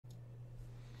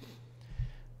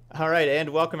All right,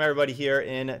 and welcome everybody here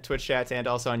in Twitch chats and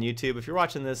also on YouTube. If you're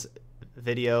watching this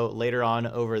video later on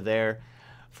over there,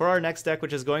 for our next deck,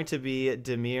 which is going to be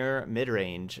Dimir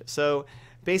Midrange. So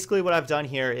basically what I've done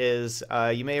here is,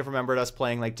 you may have remembered us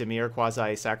playing like Dimir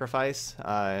Quasi Sacrifice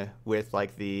with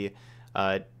like the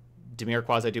Dimir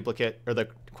Quasi Duplicate, or the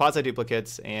Quasi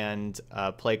Duplicates and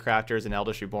Play Crafters and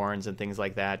Eldritch Reborns and things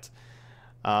like that.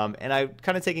 And I'm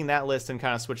kind of taking that list and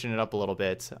kind of switching it up a little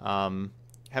bit.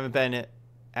 Haven't been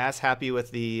as happy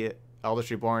with the Eldritch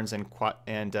Reborns and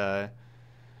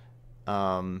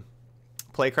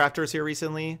Play Crafters here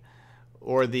recently,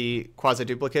 or the Quasi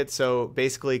Duplicates. So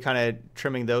basically kind of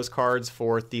trimming those cards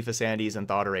for Thief of Sanities and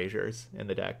Thought Erasures in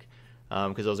the deck,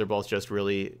 because those are both just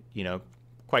really,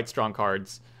 quite strong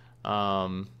cards. The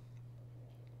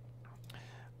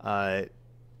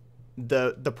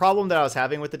problem that I was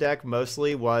having with the deck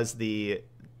mostly was the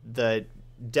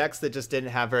decks that just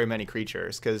didn't have very many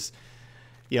creatures, because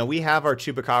we have our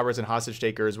Chupacabras and Hostage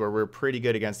Takers where we're pretty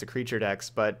good against the creature decks,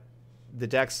 but the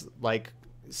decks like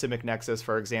Simic Nexus,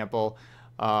 for example,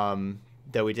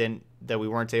 that we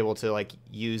weren't able to like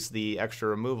use the extra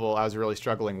removal, I was really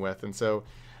struggling with. And so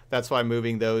that's why I'm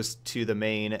moving those to the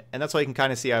main, and that's why you can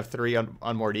kind of see I have 3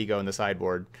 Unmoored Ego in the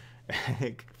sideboard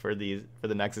for the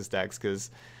Nexus decks, because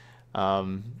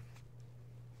to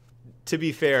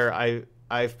be fair,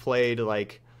 I've played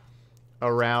like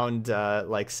around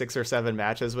like 6 or 7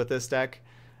 matches with this deck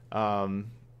in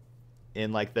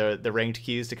like the ranked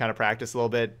queues to kind of practice a little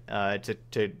bit,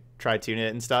 to try tune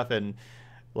it and stuff, and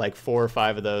like 4 or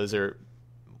 5 of those are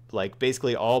like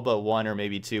basically all but 1 or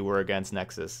maybe 2 were against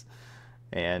Nexus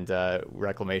and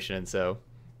Reclamation. And so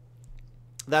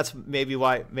that's maybe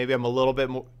why I'm a little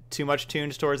bit too much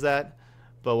tuned towards that,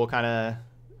 but we'll kind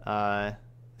of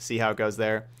see how it goes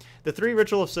there. The 3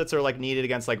 Ritual of Sits are like needed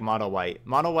against like mono white,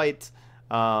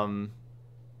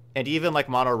 and even like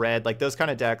mono red. Like those kind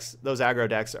of decks, those aggro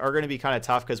decks are going to be kind of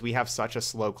tough because we have such a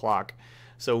slow clock.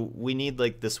 So we need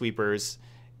like the sweepers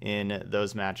in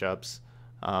those matchups.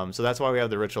 So that's why we have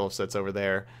the Ritual of Sits over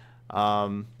there.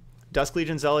 Dusk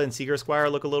Legion Zealot and Seeker Squire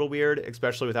look a little weird,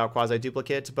 especially without Quasi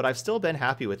Duplicate, but I've still been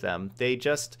happy with them. They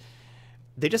just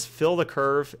fill the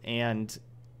curve, and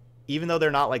even though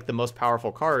they're not like the most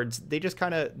powerful cards,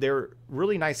 they're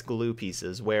really nice glue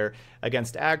pieces where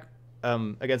against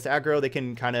aggro they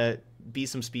can kind of be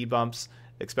some speed bumps,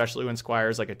 especially when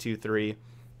Squire's like a 2/3.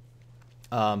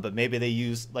 But maybe they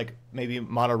use maybe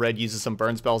mono red uses some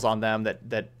burn spells on them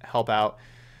that help out.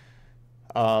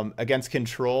 Against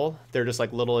control, they're just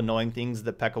like little annoying things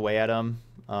that peck away at them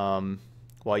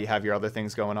while you have your other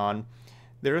things going on.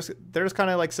 There's kind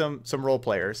of like some role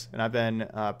players, and I've been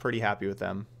pretty happy with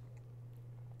them.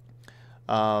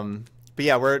 But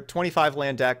yeah, we're a 25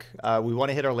 land deck. We want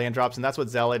to hit our land drops, and that's what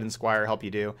Zealot and Squire help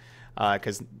you do,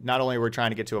 because not only we're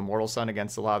trying to get to Immortal Sun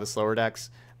against a lot of the slower decks,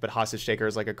 but Hostage Taker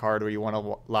is like a card where you want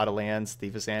a lot of lands.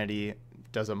 Thief of Sanity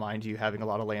doesn't mind you having a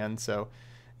lot of lands. So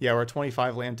yeah, we're a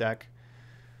 25 land deck.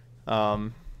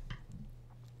 And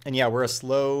yeah, we're a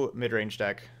slow mid-range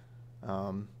deck.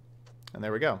 And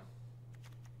there we go.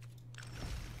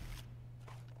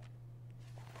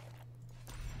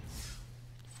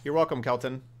 You're welcome,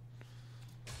 Kelton.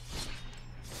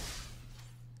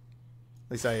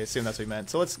 At least I assume that's what he meant.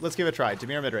 So let's give it a try.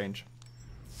 Dimir Midrange.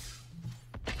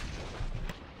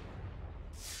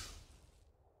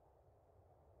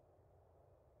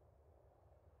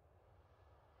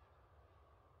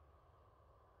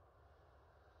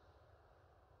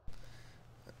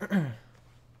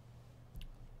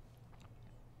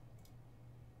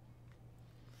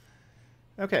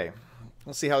 Okay,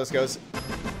 we'll see how this goes.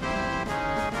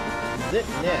 Zit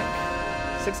Nick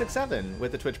 667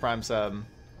 with the Twitch Prime sub.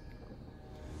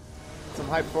 Some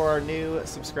hype for our new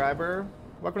subscriber.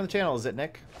 Welcome to the channel, Zit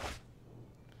Nick.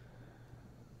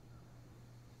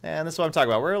 And this is what I'm talking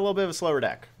about. We're a little bit of a slower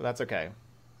deck, but that's okay.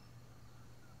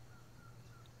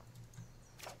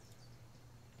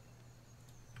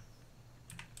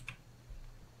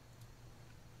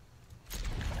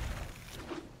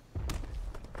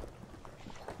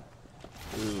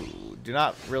 Ooh, do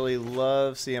not really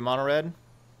love seeing mono red.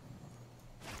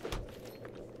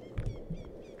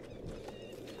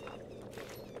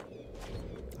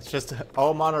 It's just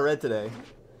all mono red today.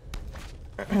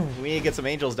 We need to get some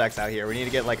Angels decks out here. We need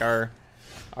to get like our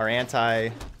anti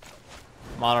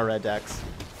mono red decks.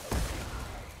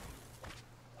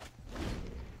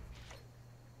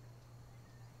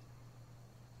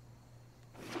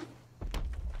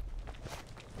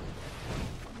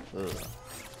 Ugh.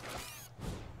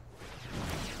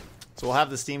 So we'll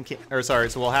have the Steam King, or sorry,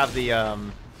 so we'll have the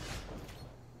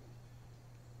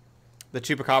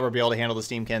Chupacabra be able to handle the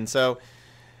Steamkin. So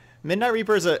Midnight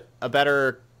Reaper is a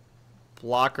better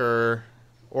blocker,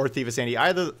 or Thief of Sanity.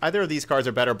 Either of these cards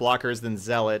are better blockers than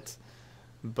Zealot,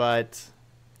 but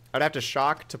I'd have to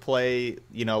Shock to play,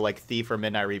 you know, like Thief or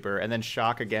Midnight Reaper, and then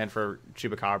Shock again for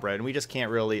Chupacabra, and we just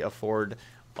can't really afford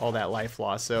all that life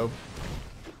loss. So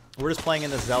we're just playing in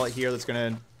the Zealot here that's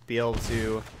going to be able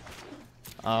to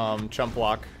chump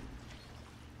block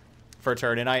for a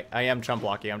turn, and I am chump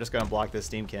blocking. I'm just going to block this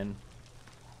Steamkin.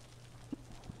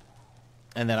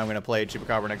 And then I'm going to play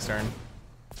Chupacabra next turn.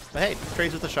 But hey,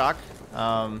 trades with the Shock.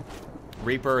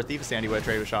 Reaper or Thief of Sandy would have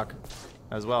traded with Shock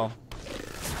as well.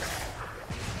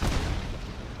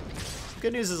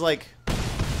 Good news is, like,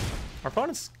 our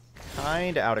opponent's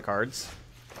kind of out of cards.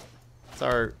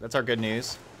 That's our good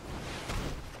news.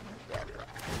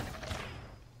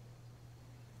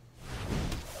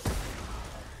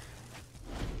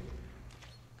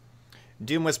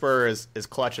 Doom Whisperer is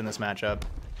clutch in this matchup.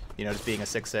 You know, just being a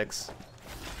 6/6.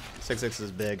 6/6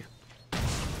 is big.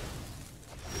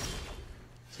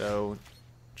 So,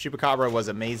 Chupacabra was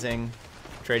amazing,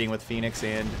 trading with Phoenix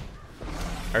and,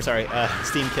 or sorry,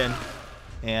 Steamkin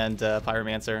and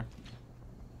Pyromancer.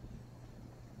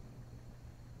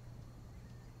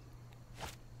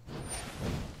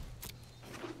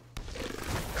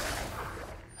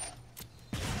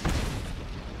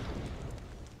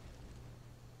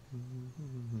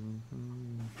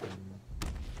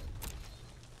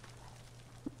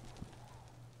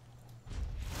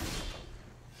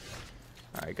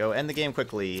 Alright, go end the game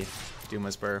quickly, Doom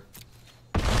Whisper.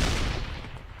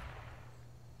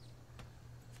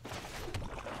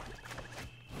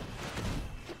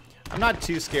 I'm not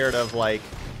too scared of, like,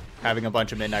 having a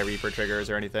bunch of Midnight Reaper triggers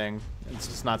or anything. It's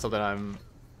just not something I'm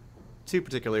too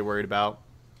particularly worried about.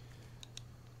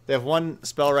 They have one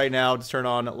spell right now to turn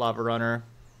on Lava Runner.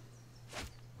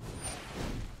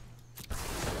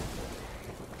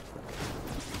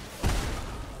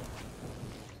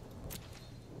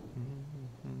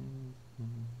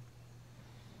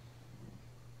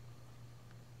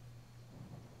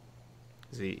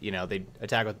 You know, they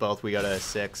attack with both. We go to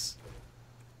 6.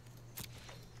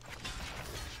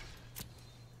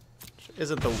 Which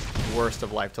isn't the worst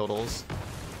of life totals.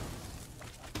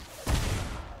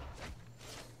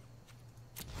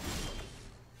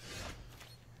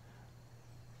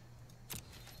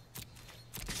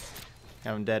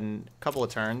 Have him dead in a couple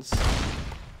of turns.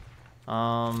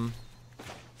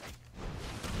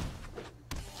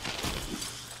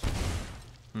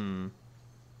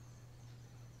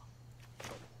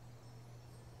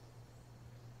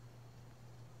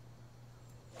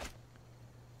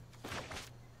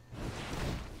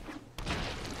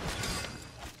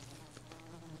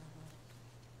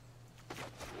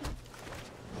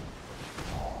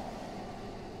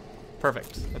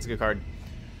 Perfect. That's a good card.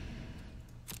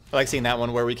 I like seeing that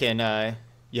one where we can,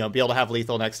 you know, be able to have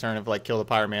lethal next turn of, like, kill the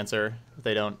Pyromancer if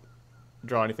they don't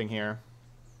draw anything here.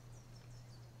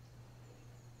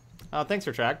 Oh, thanks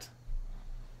for Tract.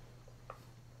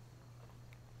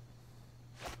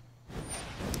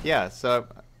 Yeah, so,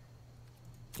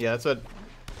 yeah, that's what,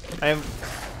 I am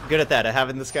good at that, at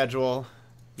having the schedule.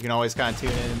 You can always kind of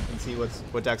tune in and see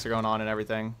what decks are going on and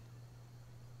everything.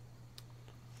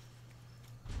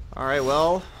 Alright,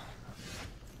 well,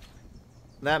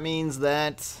 that means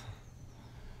that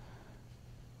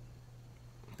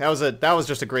was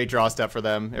just a great draw step for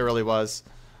them. It really was.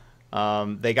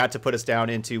 They got to put us down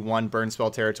into 1 burn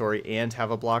spell territory and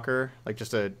have a blocker. Like,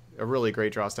 just a really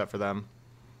great draw step for them.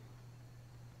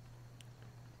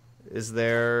 Is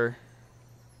there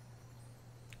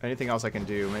anything else I can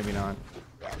do? Maybe not.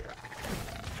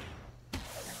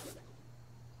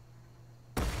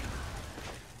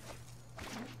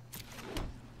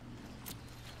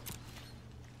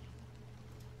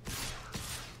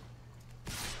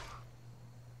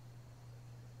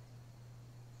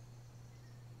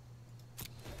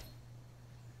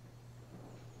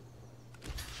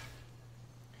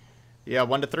 Yeah,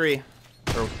 1 to 3.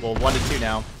 Or, well, 1 to 2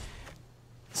 now.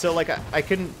 So, like, I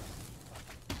could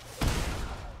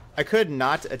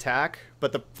not attack,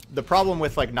 but the problem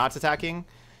with, like, not attacking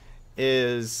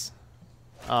is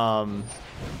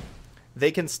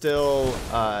they can still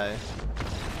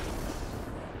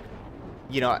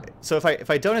you know, so if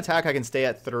I don't attack, I can stay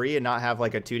at 3 and not have,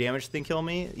 like, a 2 damage thing kill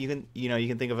me. You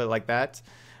can think of it like that.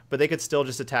 But they could still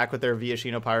just attack with their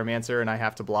Viashino Pyromancer and I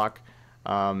have to block.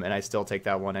 And I still take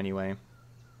that one anyway.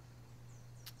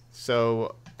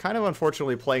 So, kind of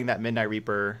unfortunately, playing that Midnight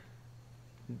Reaper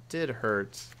did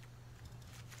hurt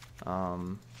a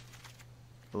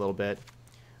little bit.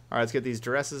 Alright, let's get these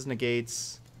Duresses,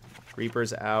 Negates,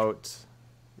 Reapers out,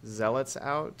 Zealots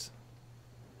out.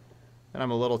 And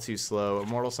I'm a little too slow.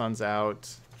 Immortal Sun's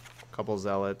out. Couple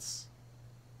zealots.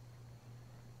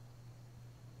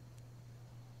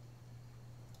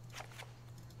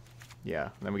 Yeah,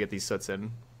 and then we get these soots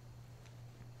in.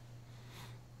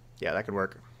 Yeah, that could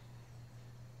work.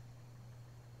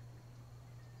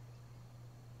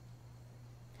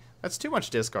 That's too much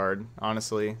discard,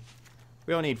 honestly.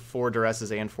 We don't need 4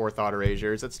 Duresses and 4 Thought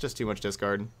Erasures. That's just too much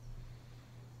discard.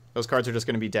 Those cards are just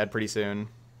going to be dead pretty soon.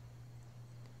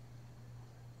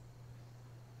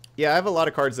 Yeah, I have a lot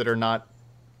of cards that are not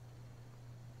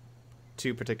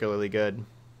too particularly good.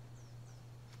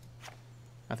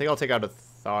 I think I'll take out a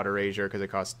Thought Erasure because it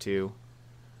costs 2,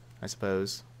 I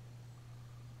suppose.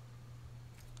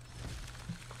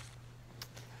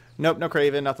 Nope, no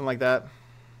Craven, nothing like that.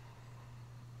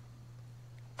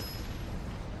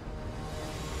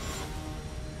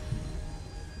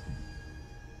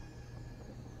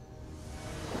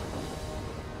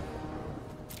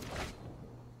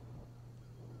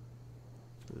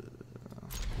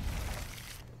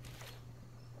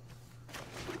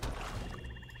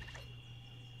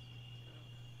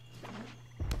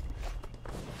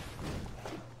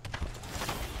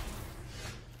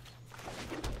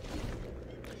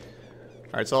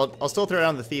 Alright, so I'll still throw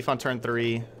down the Thief on turn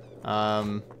 3.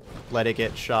 Let it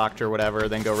get shocked or whatever,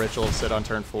 then go Ritual, sit on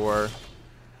turn 4.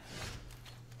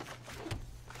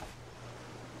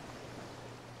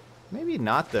 Maybe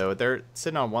not, though. They're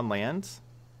sitting on 1 land.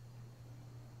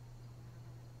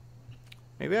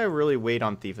 Maybe I really wait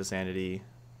on Thief of Sanity.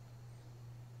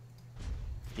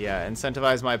 Yeah,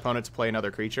 incentivize my opponent to play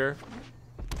another creature.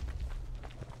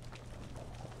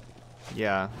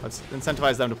 Yeah, let's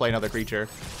incentivize them to play another creature.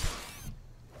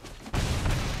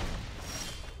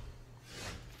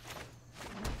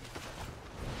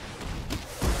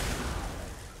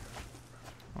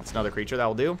 That's another creature, that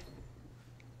will do.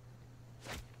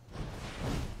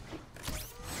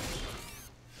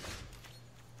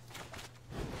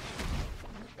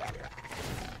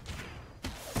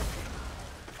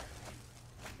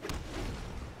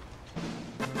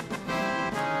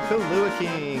 Kalua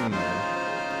King.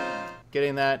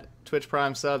 Getting that Twitch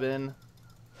Prime sub in.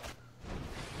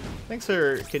 Thanks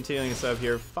for continuing to sub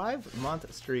here.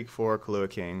 5-month streak for Kalua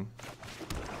King.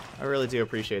 I really do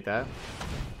appreciate that.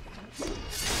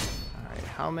 Alright,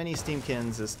 how many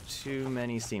Steamkins is too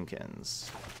many Steamkins?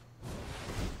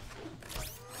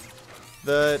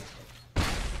 The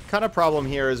kind of problem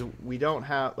here is we don't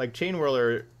have... Like, Chain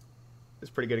Whirler is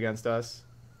pretty good against us.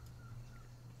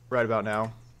 Right about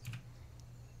now.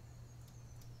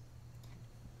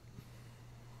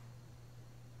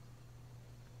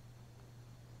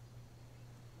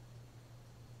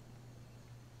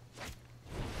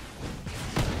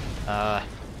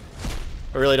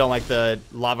 I really don't like the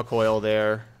Lava Coil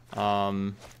there,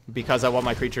 because I want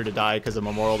my creature to die because of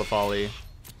Memorial to Folly.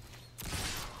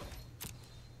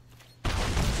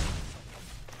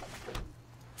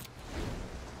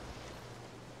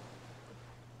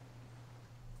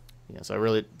 Yeah,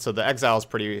 so the exile is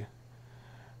pretty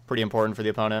important for the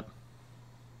opponent.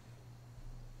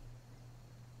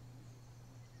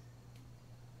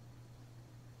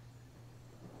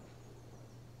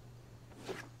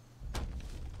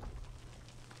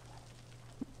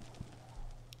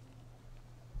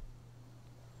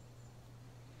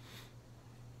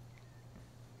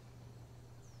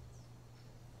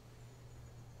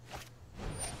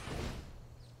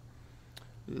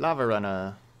 Lava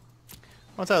Runner.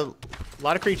 Well, it's a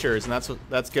lot of creatures, and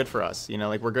that's good for us. You know,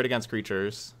 like, we're good against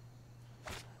creatures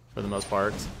for the most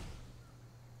part.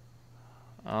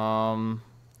 I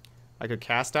could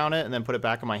cast down it and then put it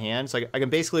back in my hand. So I can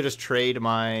basically just trade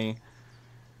my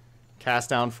cast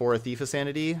down for a Thief of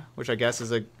Sanity, which I guess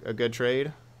is a good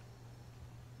trade.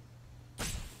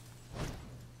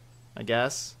 I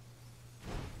guess.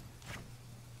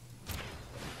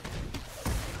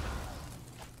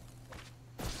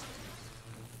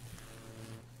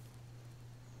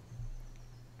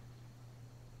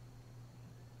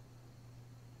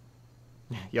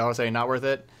 Y'all are saying not worth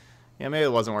it? Yeah, maybe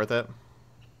it wasn't worth it.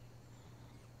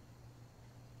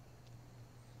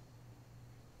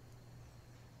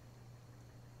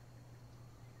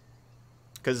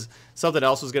 Because something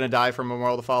else was going to die from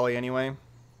Memorial to Folly anyway.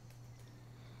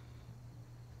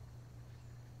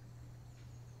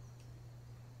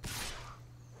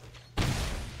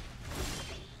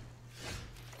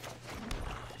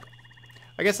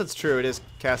 I guess that's true. It is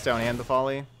Cast Down and the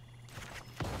Folly.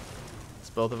 It's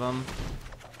both of them.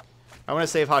 I want to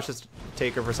save Hash's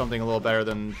Taker for something a little better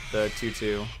than the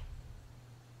 2/2.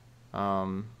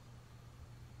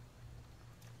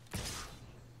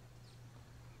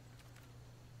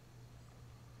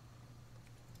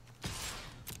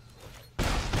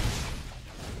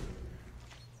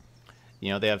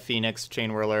 You know, they have Phoenix,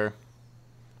 Chain Whirler,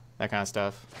 that kind of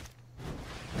stuff.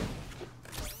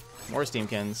 More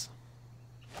Steamkins.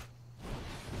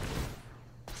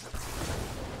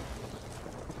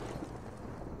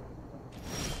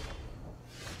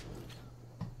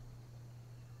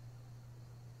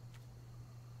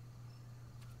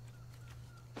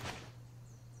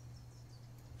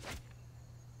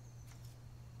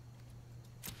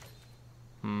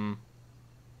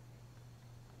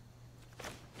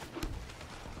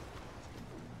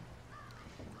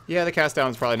 Yeah, the cast down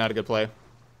is probably not a good play.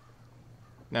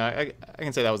 No, I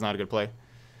can say that was not a good play.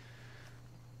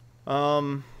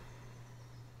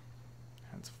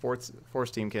 It's four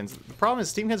Steamkins. The problem is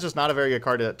Steamkin's just not a very good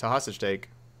card to hostage take.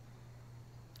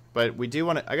 But we do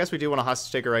want to. I guess we do want to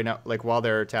hostage take her right now, like while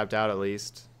they're tapped out at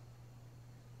least.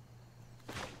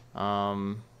 I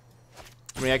mean,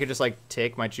 I could just like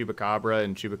take my Chupacabra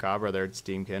and Chupacabra their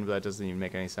Steamkin, but that doesn't even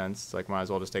make any sense. It's like, might as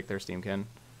well just take their Steamkin.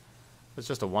 It's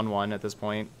just a 1/1 at this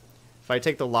point. If I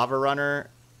take the Lava Runner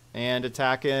and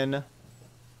attack in, the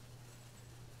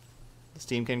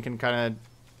Steamkin can kind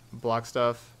of block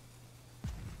stuff.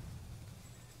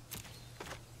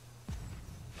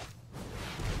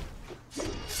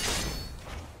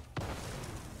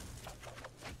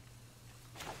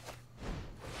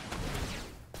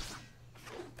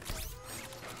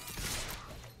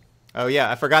 Oh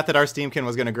yeah, I forgot that our Steamkin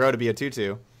was going to grow to be a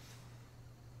 2/2.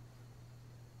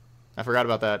 I forgot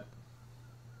about that.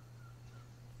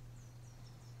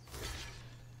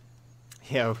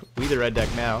 Yeah, we the red deck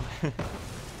now.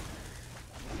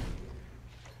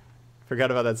 Forgot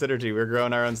about that synergy. We're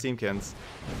growing our own Steamkins.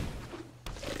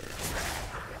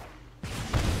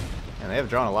 And they have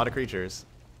drawn a lot of creatures.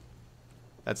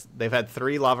 They've had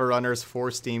 3 Lava Runners,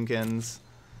 4 Steamkins,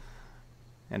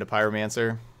 and a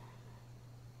Pyromancer.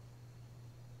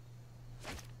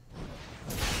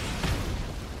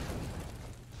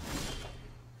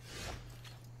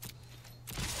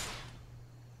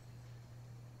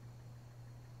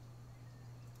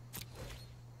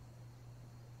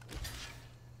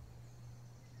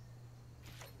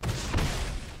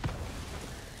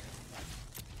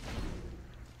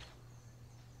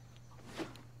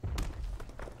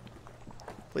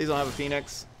 Please don't have a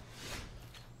Phoenix.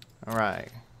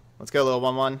 Alright. Let's go, little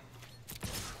 1/1.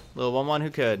 Little 1/1 who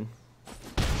could.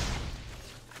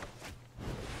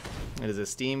 It is a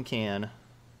Steam Can.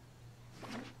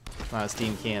 Not a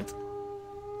Steam Can't.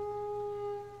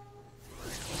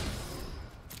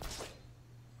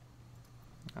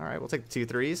 Alright, we'll take the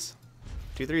 2/3s.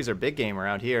 2/3s are big game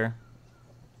around here.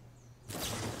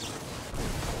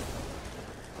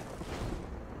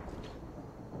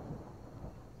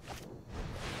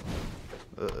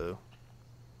 Uh-oh.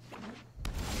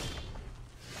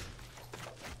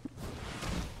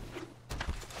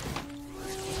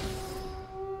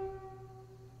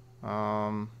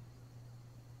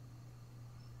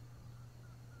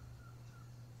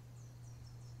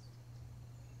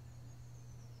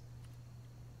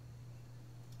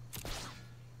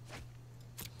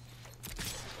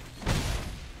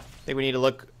 I think we need to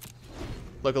look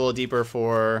a little deeper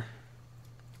for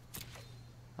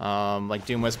like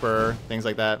Doom Whisperer, things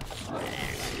like that.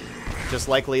 Just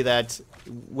likely that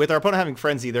with our opponent having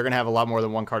Frenzy, they're going to have a lot more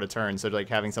than 1 card a turn, so like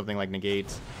having something like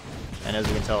Negate. And as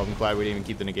you can tell, I'm glad we didn't even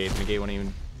keep the Negate. Negate won't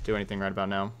even do anything right about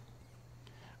now.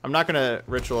 I'm not going to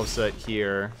Ritual of Soot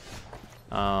here.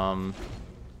 I'm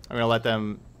going to let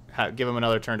them give them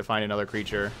another turn to find another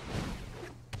creature.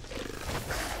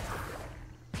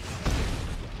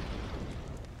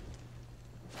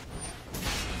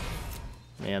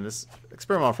 Man, this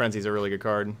Experimental Frenzy is a really good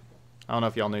card. I don't know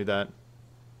if y'all knew that.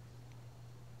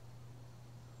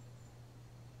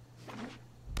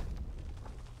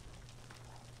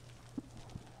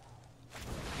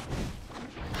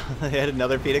 They had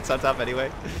another Phoenix on top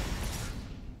anyway.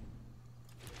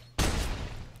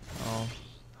 Oh,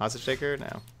 Hostage Taker?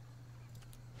 No.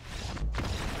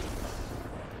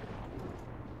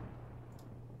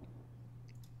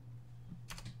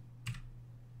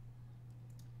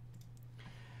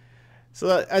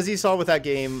 So as you saw with that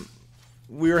game,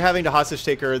 we were having to Hostage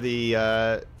Taker the...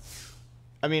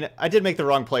 I mean, I did make the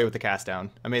wrong play with the cast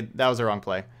down. I mean, that was a wrong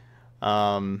play.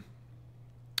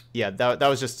 Yeah, that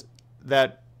was just...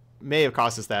 That may have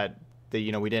cost us that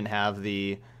you know, we didn't have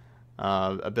the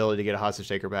ability to get a Hostage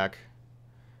Taker back.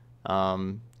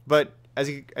 But as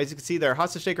you can see there,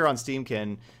 Hostage Taker on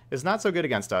Steamkin is not so good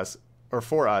against us, or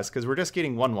for us, because we're just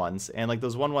getting 1/1s, and like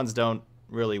those 1/1s don't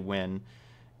really win.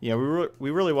 You know,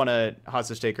 we really want to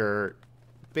Hostage Taker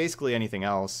basically anything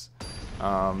else.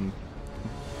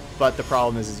 But the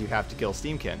problem is you have to kill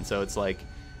Steamkin. So it's like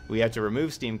we have to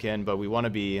remove Steamkin, but we want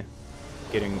to be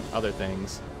getting other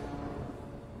things.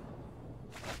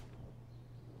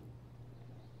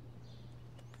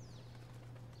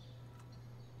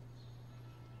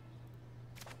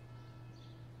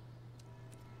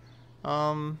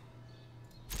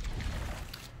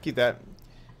 Keep that.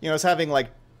 You know, it's having like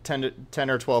 10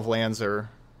 or 12 lands or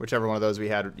whichever one of those we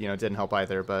had, you know, didn't help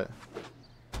either, but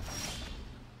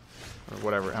or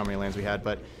whatever, how many lands we had,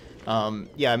 but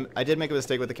yeah, I did make a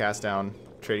mistake with the cast down,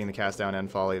 trading the cast down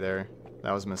and folly there.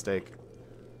 That was a mistake.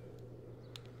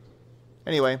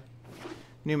 Anyway,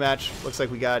 new match. Looks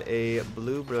like we got a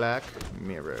blue-black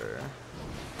mirror.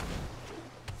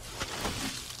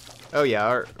 Oh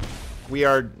yeah, we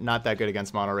are not that good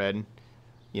against mono red.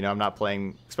 You know, I'm not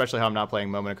playing, especially how I'm not playing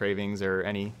Moment of Cravings or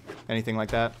anything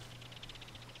like that.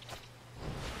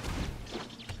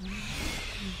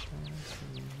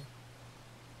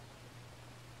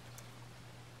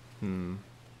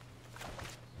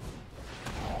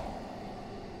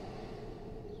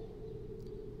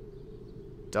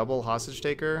 Double hostage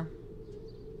taker.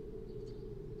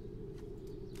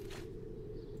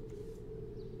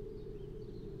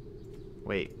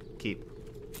 Wait, keep.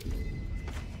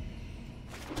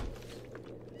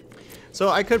 So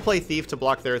I could play Thief to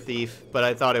block their Thief, but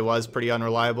I thought it was pretty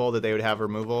unreliable that they would have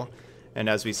removal. And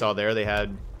as we saw there, they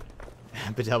had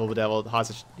Bedevil,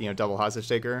 hostage, you know, double hostage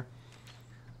taker.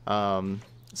 So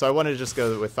I wanted to just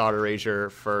go with Thought Erasure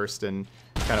first and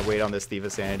kind of wait on this Thief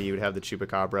of Sanity. You would have the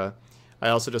Chupacabra. I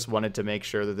also just wanted to make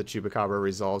sure that the Chupacabra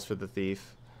resolves for the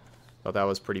Thief. Thought that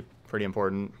was pretty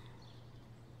important.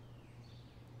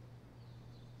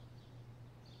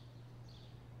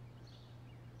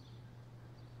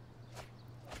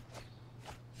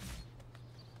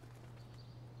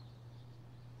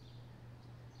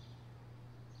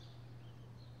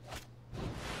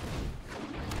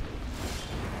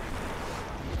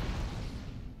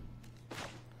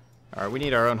 Alright, we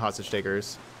need our own hostage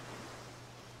takers.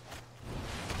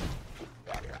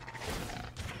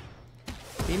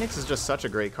 Phoenix is just such a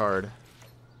great card.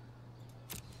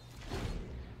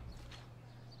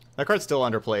 That card's still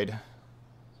underplayed.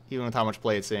 Even with how much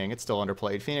play it's seeing, it's still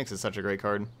underplayed. Phoenix is such a great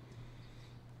card.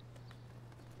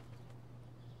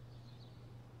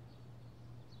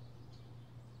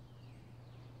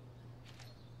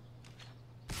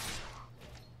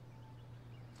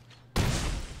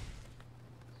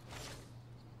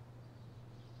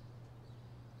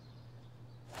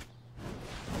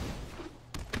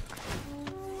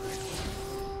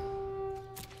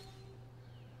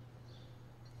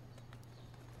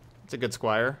 It's a good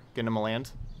squire, getting him a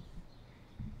land.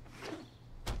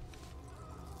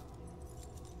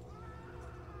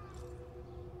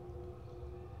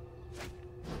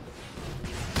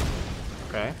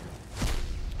 Okay.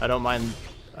 I don't mind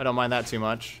that too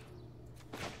much.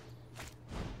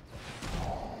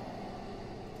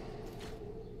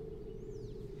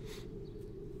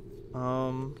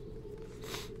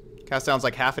 Cast down's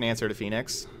like half an answer to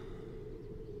Phoenix.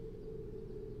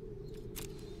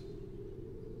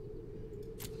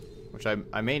 Which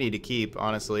I may need to keep,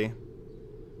 honestly.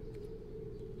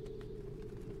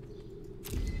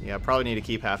 Yeah, I probably need to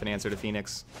keep half an answer to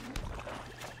Phoenix.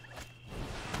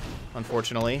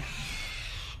 Unfortunately.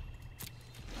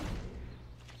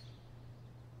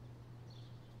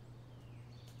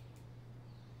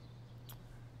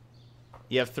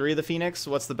 You have 3 of the Phoenix.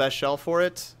 What's the best shell for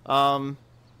it? I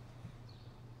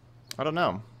don't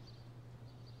know.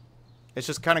 It's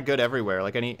just kind of good everywhere.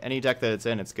 Like any deck that it's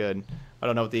in, it's good. I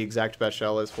don't know what the exact best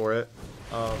shell is for it.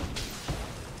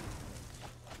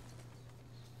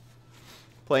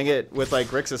 Playing it with like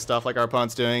Grixis stuff, like our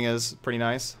opponent's doing, is pretty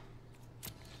nice.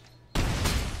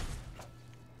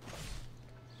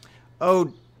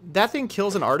 Oh, that thing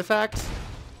kills an artifact?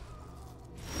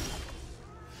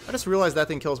 I just realized that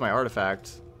thing kills my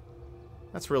artifact.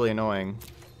 That's really annoying.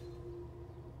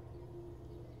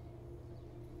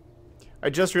 I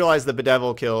just realized the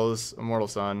Bedevil kills Immortal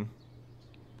Sun.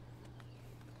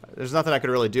 There's nothing I could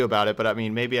really do about it, but I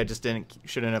mean, maybe I just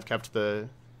shouldn't have kept the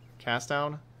cast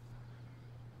down.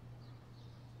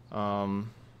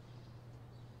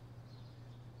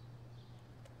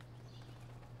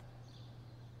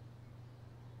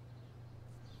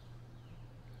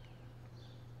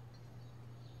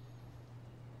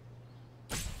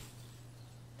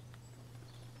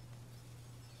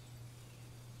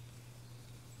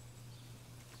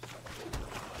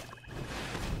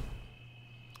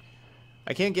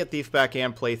 I can't get Thief back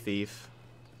and play Thief.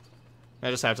 I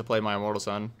just have to play my Immortal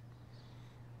Sun.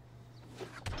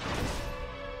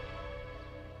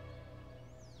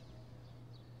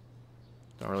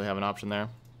 Don't really have an option there.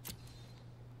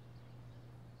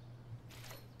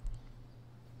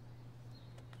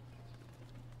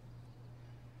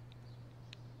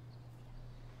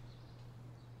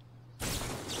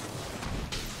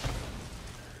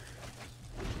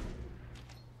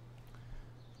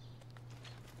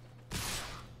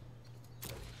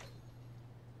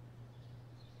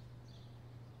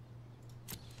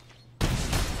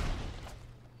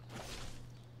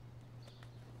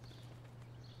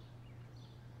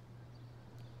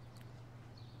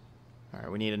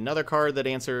 Alright, we need another card that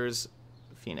answers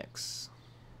Phoenix.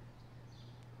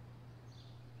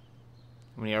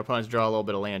 We need our opponent to draw a little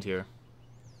bit of land here.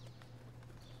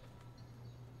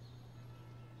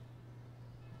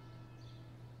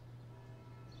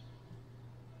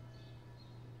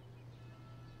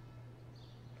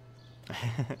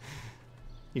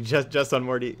 You just on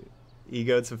more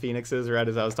egoed some Phoenixes right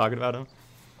as I was talking about him.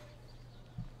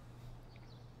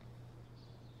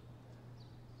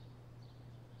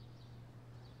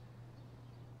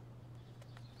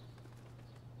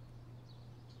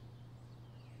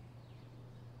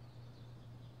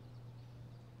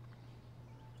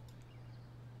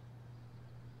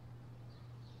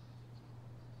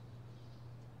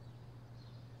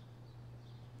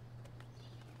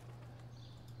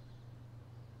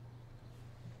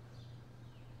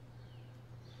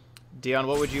 Dion,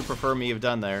 what would you prefer me have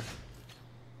done there?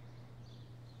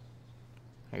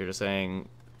 You're just saying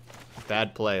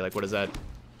bad play. Like, what is that?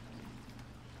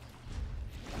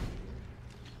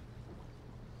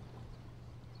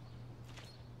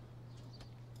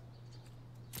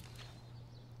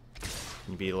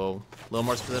 Can you be a little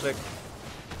more specific?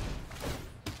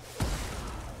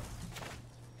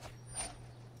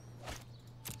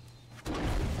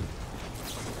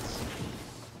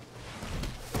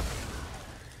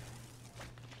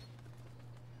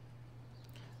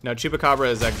 No, Chupacabra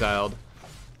is exiled.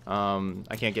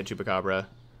 I can't get Chupacabra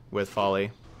with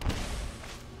Folly.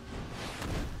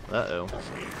 Uh-oh.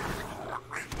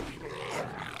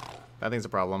 That thing's a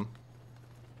problem.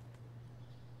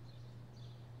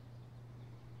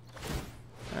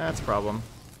 That's a problem.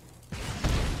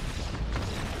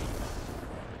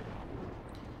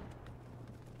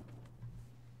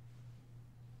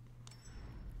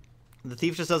 The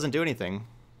thief just doesn't do anything.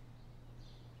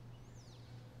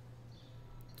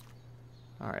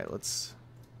 Alright, let's...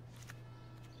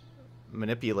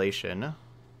 Manipulation.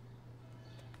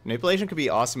 Manipulation could be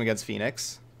awesome against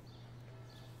Phoenix.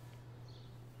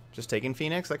 Just taking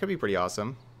Phoenix? That could be pretty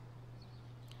awesome.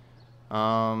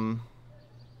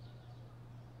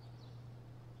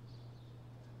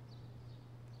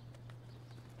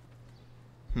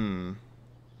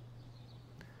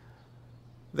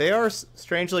 They are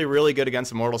strangely really good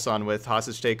against Immortal Sun with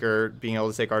Hostage Taker being able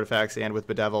to take artifacts and with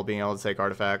Bedevil being able to take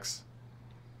artifacts.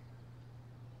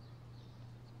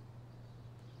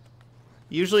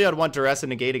 Usually I'd want Duress and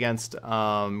Negate against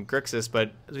Grixis,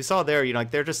 but as we saw there, you know,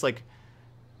 like they're just like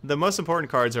the most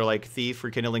important cards are like Thief,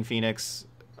 Rekindling Phoenix,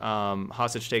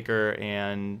 Hostage Taker,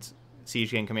 and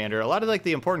Siege King Commander. A lot of like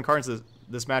the important cards of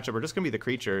this matchup are just gonna be the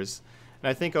creatures, and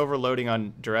I think overloading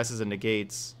on Duresses and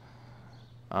Negates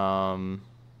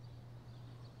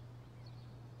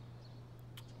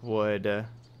would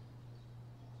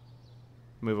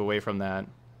move away from that.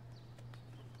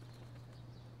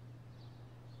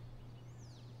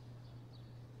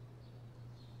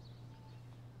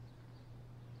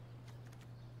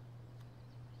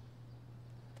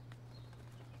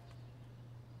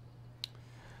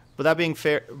 But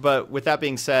with that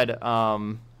being said,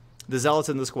 the Zealots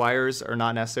and the Squires are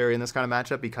not necessary in this kind of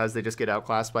matchup because they just get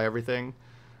outclassed by everything,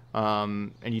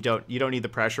 and you don't need the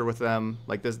pressure with them.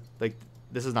 Like this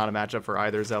is not a matchup for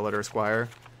either Zealot or Squire.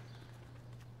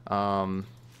 So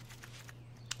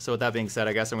with that being said,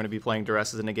 I guess I'm going to be playing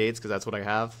Duresses and Negates because that's what I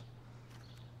have.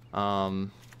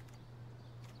 I'm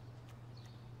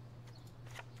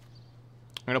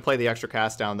going to play the extra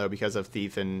cast down though because of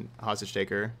Thief and Hostage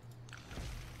Taker.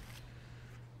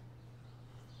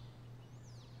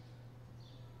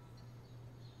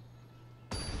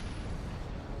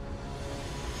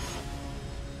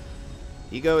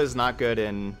 Ego is not good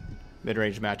in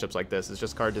mid-range matchups like this. It's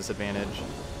just card disadvantage.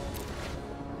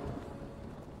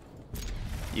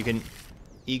 You can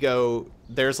Ego...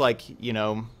 There's like, you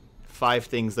know, 5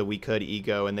 things that we could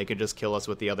Ego, and they could just kill us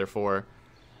with the other 4.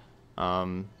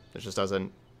 It just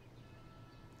doesn't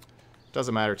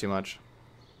matter too much.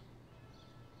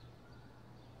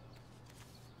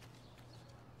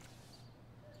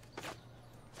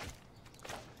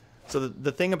 So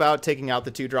the thing about taking out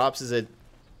the 2-drops is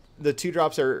the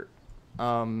 2-drops are,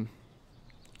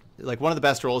 like one of the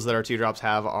best roles that our 2-drops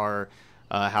have are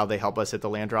how they help us hit the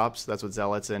land drops. That's what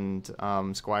Zealots and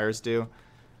Squires do.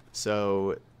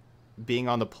 So being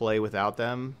on the play without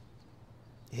them,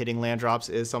 hitting land drops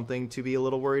is something to be a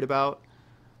little worried about.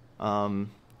 But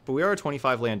we are a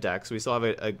 25 land deck, so we still have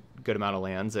a good amount of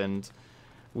lands, and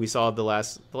we saw the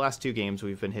last 2 games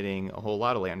we've been hitting a whole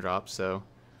lot of land drops, so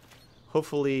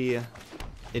hopefully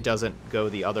it doesn't go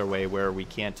the other way where we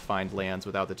can't find lands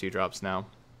without the 2-drops now.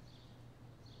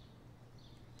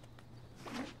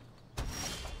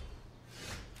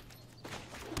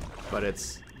 But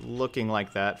it's looking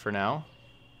like that for now.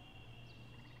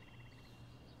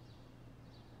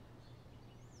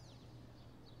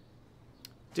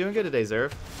 Doing good today,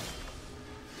 Zerv.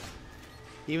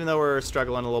 Even though we're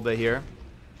struggling a little bit here.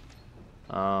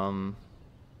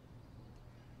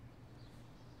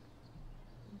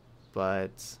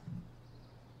 But,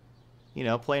 you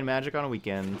know, playing Magic on a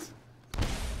weekend.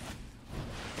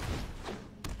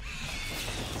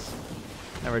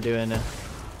 Never doing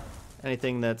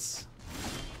anything that's...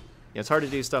 Yeah, it's hard to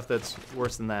do stuff that's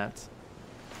worse than that.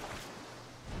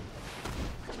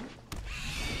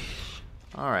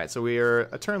 Alright, so we are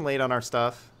a turn late on our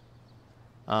stuff.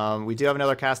 We do have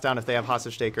another cast down if they have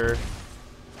Hostage Taker.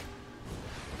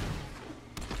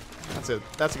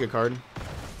 That's a good card.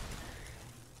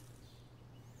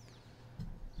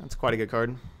 That's quite a good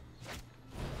card.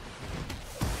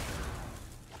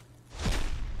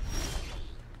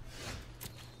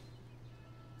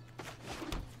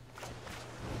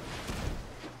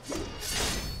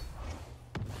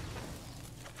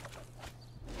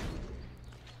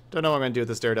 Don't know what I'm going to do with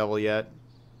this Daredevil yet.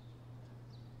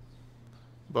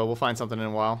 But we'll find something in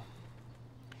a while.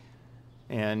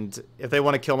 And if they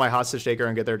want to kill my Hostage Taker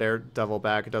and get their Daredevil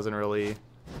back, it doesn't really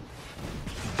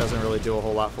do a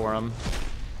whole lot for them.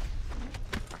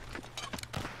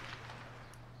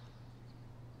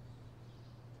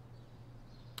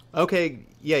 Okay,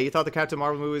 yeah, you thought the Captain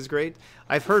Marvel movie was great?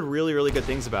 I've heard really, really good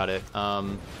things about it. A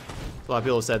lot of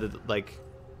people have said that, like,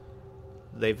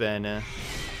 they've been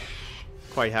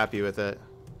quite happy with it.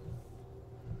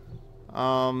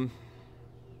 I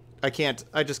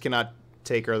just cannot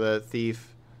take her, the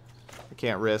thief. I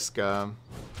can't risk the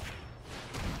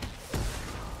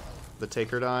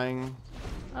Taker dying.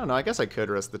 I don't know, I guess I could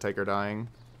risk the Taker dying.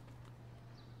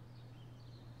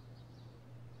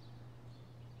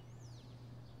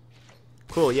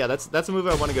 Cool, yeah, that's a movie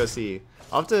I want to go see.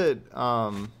 I'll have to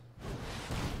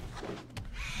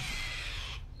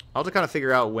kind of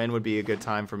figure out when would be a good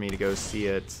time for me to go see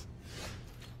it.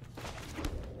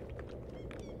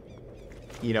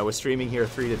 You know, with streaming here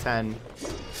 3 to 10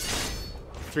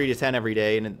 every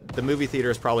day, and the movie theater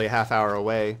is probably a half hour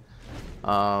away.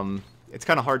 It's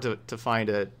kind of hard to find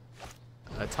a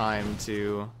time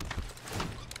to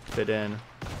fit in.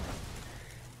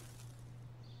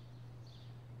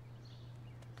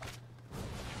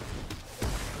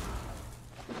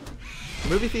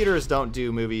 Movie theaters don't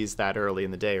do movies that early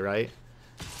in the day, right?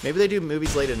 Maybe they do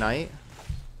movies late at night.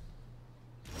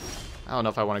 I don't know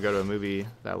if I want to go to a movie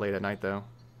that late at night, though.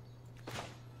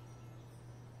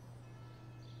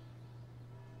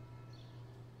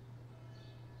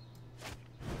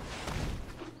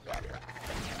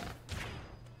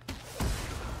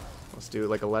 Let's do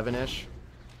like 11-ish.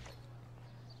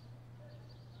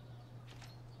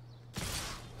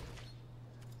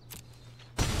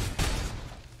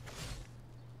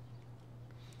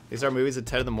 These are movies at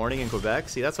 10 in the morning in Quebec?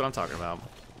 See, that's what I'm talking about.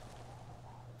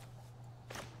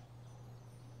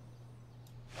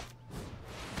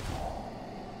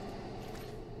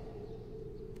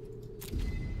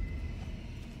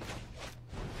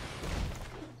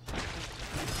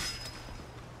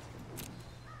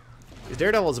 These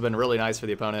Daredevils have been really nice for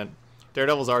the opponent.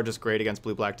 Daredevils are just great against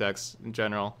blue-black decks in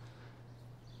general.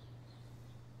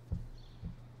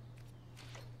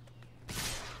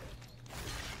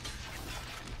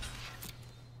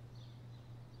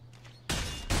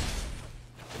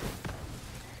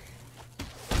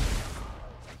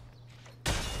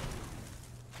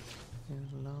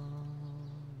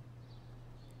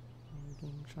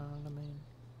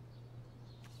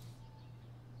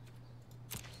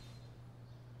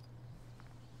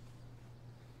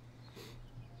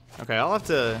 Okay, I'll have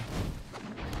to...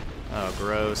 Oh,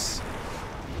 gross.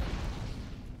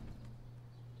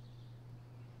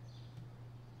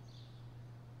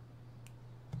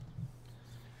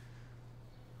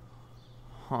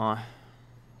 Huh. I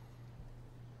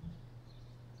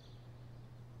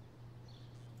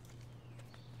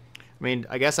mean,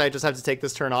 I guess I just have to take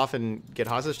this turn off and get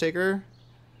Hostage Taker.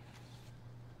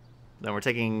 Then we're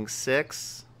taking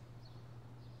 6.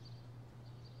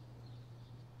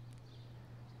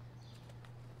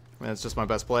 I mean, that's just my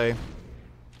best play.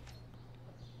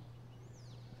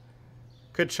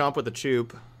 Could chomp with the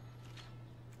Choop.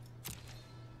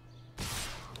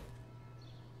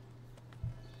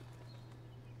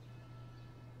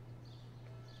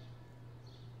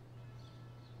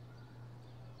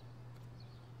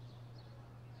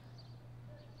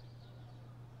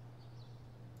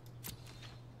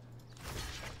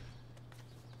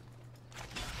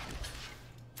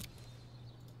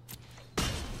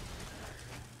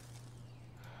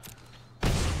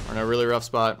 We're in a really rough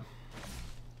spot.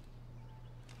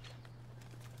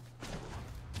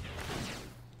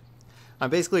 I'm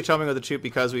basically chumming with the Choop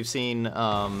because we've seen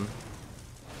man,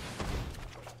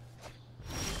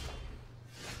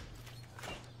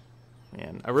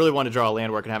 I really want to draw a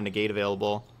land where I can have negate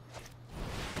available.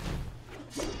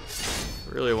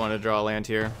 Really want to draw a land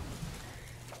here.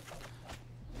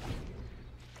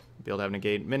 Be able to have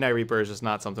negate. Midnight Reaper is just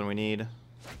not something we need.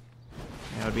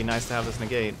 Yeah, it would be nice to have this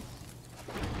negate.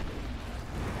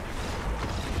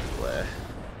 Bleh.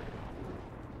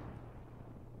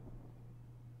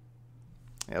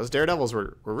 Yeah, those Daredevils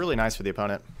were really nice for the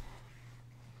opponent.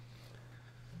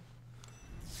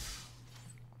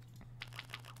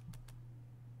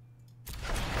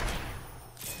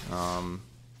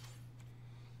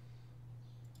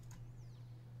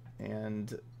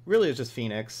 And really it's just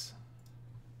Phoenix.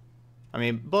 I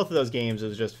mean, both of those games it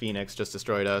was just Phoenix just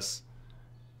destroyed us.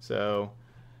 So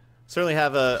certainly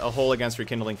have a hole against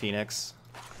Rekindling Phoenix.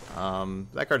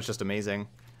 That card's just amazing.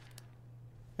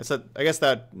 I guess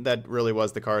that really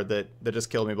was the card that just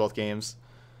killed me both games.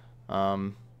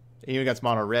 Even against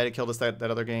Mono Red, it killed us that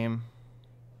other game.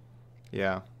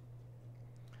 Yeah.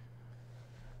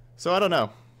 So I don't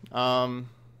know.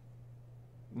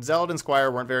 Zealot and Squire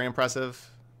weren't very impressive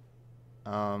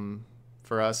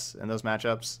for us in those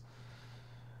matchups.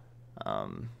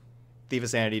 Thief of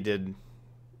Sanity did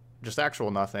just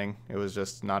actual nothing. It was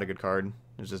just not a good card.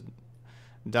 It was just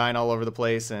dying all over the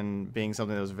place and being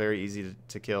something that was very easy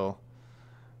to kill.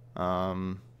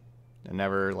 And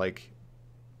never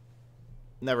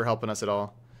helping us at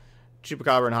all.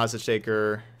 Chupacabra and Hostage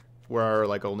Taker were our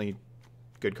only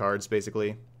good cards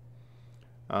basically.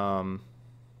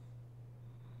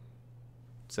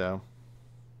 So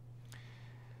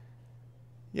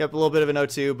yep, a little bit of an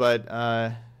 0-2, but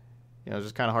you know, it's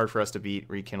just kind of hard for us to beat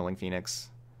Rekindling Phoenix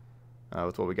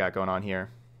with what we got going on here.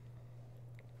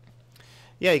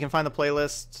 Yeah, you can find the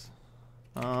playlist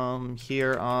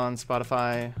here on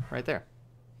Spotify right there.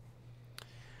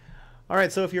 All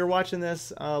right, so if you're watching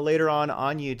this later on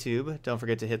YouTube, don't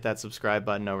forget to hit that subscribe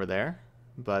button over there.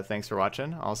 But thanks for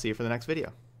watching. I'll see you for the next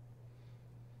video.